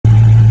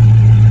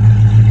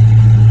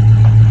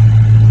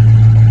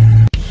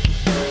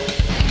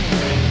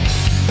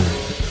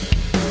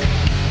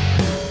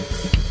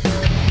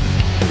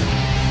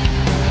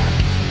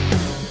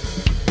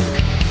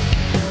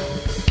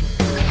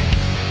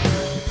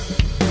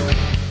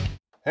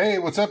Hey,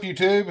 what's up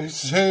YouTube?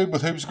 This is Hoob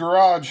with Hoob's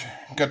Garage.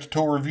 Got the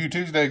tool review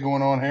Tuesday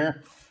going on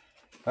here.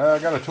 I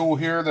got a tool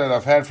here that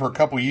I've had for a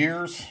couple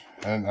years,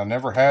 and I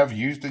never have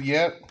used it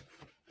yet,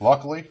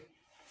 luckily.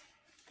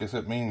 Guess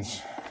it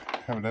means I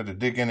haven't had to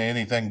dig into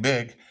anything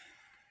big.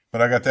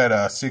 But I got that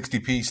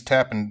 60-piece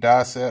tap and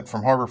die set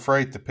from Harbor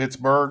Freight to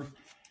Pittsburgh.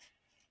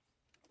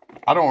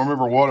 I don't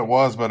remember what it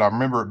was, but I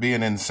remember it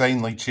being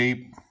insanely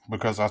cheap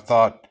because I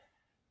thought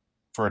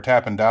for a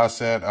tap and die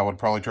set, I would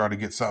probably try to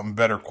get something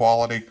better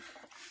quality.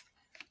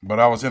 But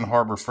I was in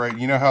Harbor Freight.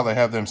 You know how they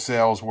have them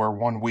sales where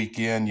one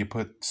weekend you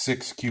put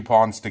 6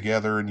 coupons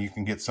together and you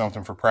can get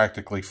something for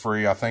practically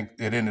free? I think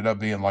it ended up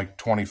being like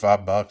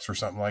 25 bucks or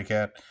something like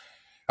that.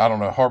 I don't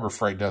know. Harbor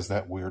Freight does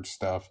that weird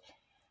stuff.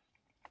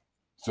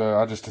 So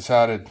I just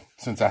decided,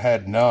 since I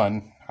had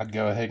none, I'd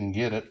go ahead and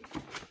get it.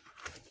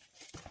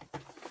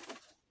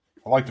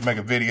 I'd like to make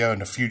a video in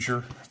the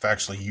future of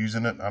actually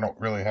using it. I don't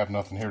really have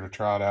nothing here to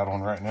try it out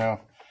on right now.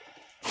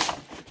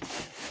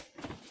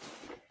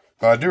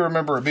 But I do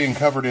remember it being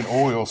covered in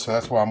oil, so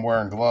that's why I'm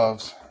wearing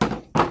gloves.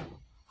 So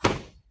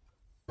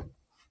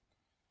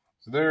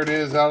there it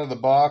is out of the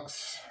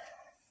box.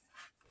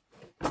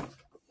 Got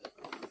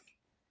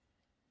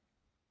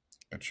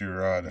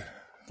your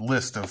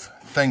list of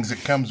things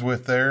it comes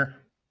with there.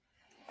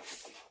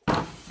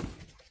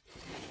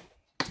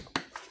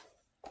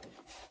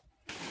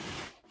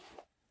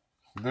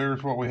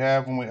 There's what we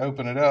have when we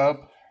open it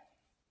up.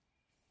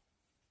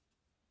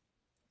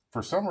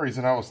 For some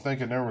reason, I was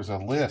thinking there was a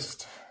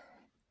list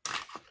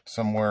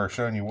somewhere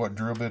showing you what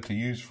drill bit to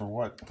use for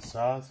what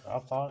size, I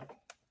thought.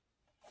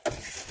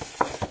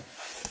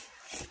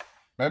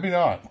 Maybe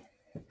not.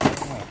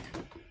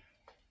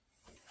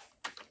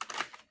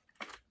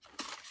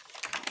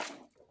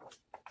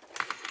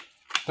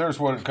 There's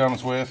what it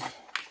comes with.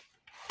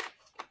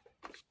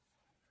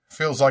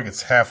 Feels like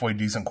it's halfway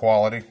decent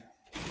quality,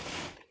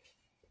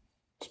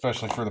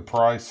 especially for the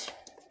price.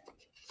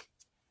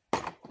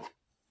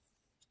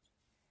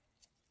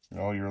 And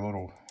all your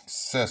little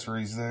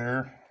accessories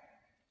there.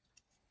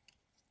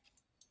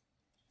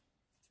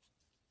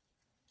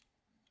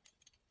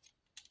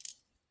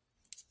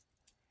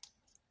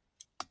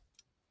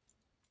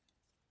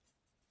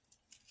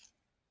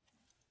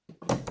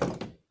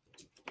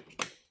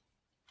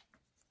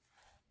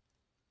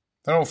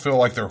 I don't feel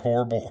like they're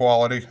horrible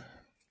quality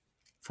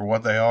for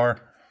what they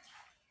are.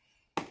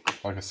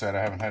 Like I said,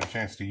 I haven't had a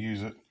chance to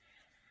use it.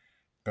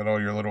 Got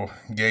all your little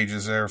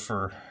gauges there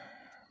for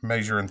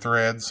measuring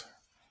threads.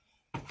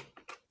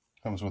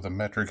 Comes with a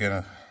metric and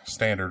a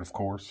standard, of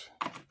course.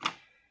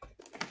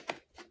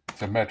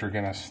 It's a metric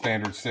and a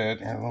standard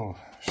set. And a little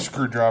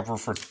screwdriver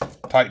for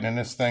tightening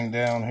this thing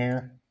down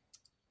here.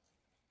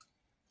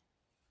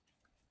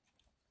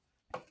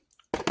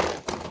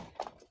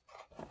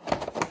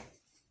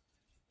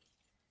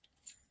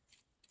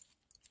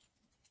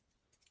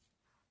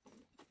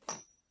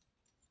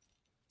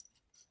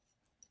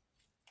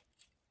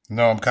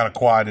 No, I'm kind of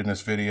quiet in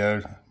this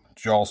video.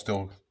 Jaw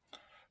still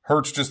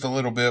hurts just a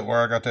little bit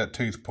where I got that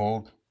tooth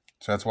pulled.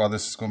 So that's why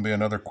this is going to be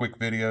another quick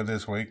video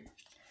this week.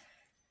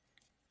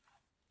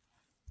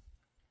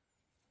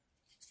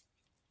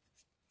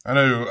 I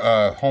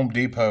know Home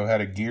Depot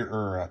had a gear,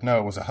 or no,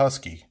 it was a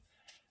Husky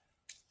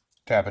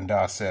tap and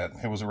die set.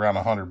 It was around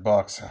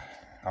 $100.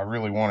 I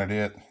really wanted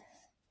it.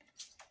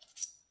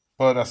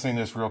 But I seen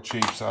this real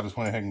cheap, so I just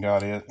went ahead and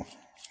got it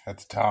at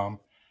the time.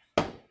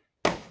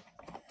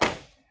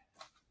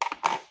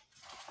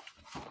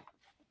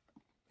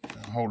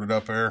 Hold it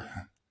up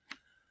there.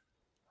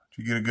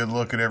 You get a good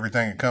look at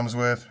everything it comes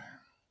with.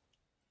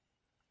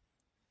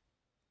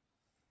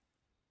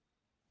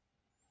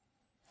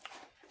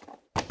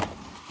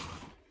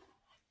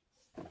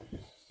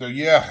 So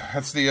yeah,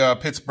 that's the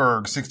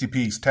Pittsburgh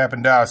 60-piece tap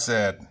and die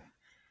set.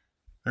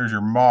 There's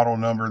your model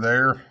number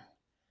there.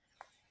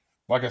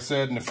 Like I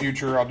said, in the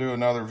future I'll do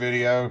another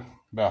video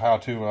about how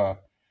to,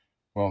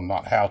 well,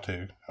 not how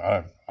to.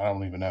 I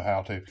don't even know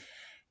how to.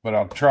 But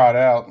I'll try it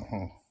out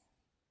and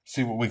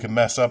see what we can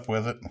mess up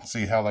with it and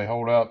see how they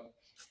hold up.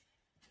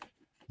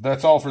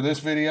 That's all for this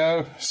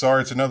video.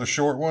 Sorry it's another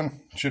short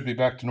one. Should be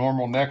back to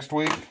normal next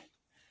week.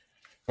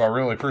 But I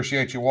really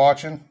appreciate you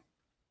watching.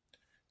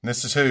 And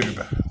this is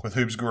Hoob with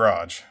Hoob's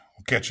Garage.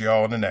 We'll catch you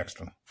all in the next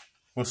one.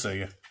 We'll see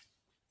you.